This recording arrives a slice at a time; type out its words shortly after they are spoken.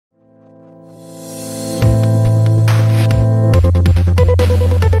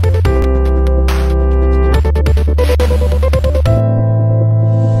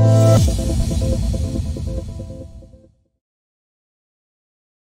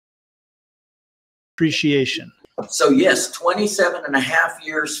depreciation? So yes, 27 and a half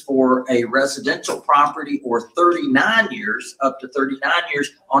years for a residential property, or 39 years, up to 39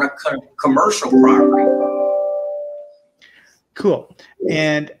 years on a commercial property. Cool.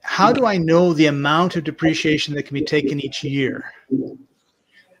 And how do I know the amount of depreciation that can be taken each year?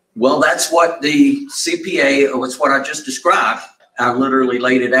 Well, that's what the CPA, or it's what I just described. I literally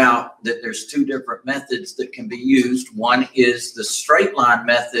laid it out that there's two different methods that can be used. One is the straight line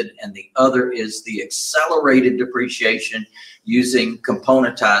method, and the other is the accelerated depreciation using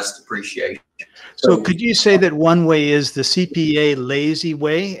componentized depreciation. So could you say that one way is the CPA lazy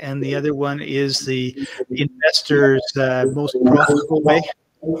way and the other one is the investor's most profitable way?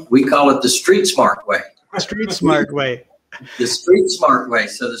 We call it the street smart way. Street smart way. The street smart way.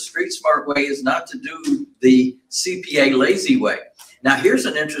 So the street smart way is not to do the CPA lazy way. Now, here's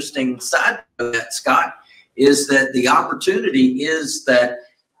an interesting side of that, Scott, is that the opportunity is that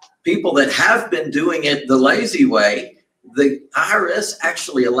people that have been doing it the lazy way, the IRS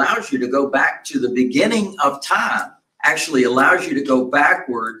actually allows you to go back to the beginning of time, actually allows you to go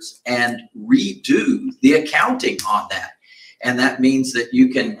backwards and redo the accounting on that. And that means that you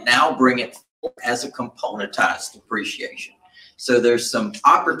can now bring it as a componentized depreciation. So there's some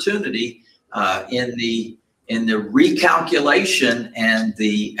opportunity in the recalculation and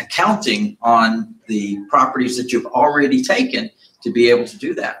the accounting on the properties that you've already taken to be able to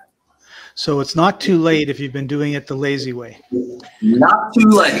do that. So it's not too late if you've been doing it the lazy way. Not too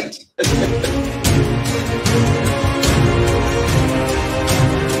late.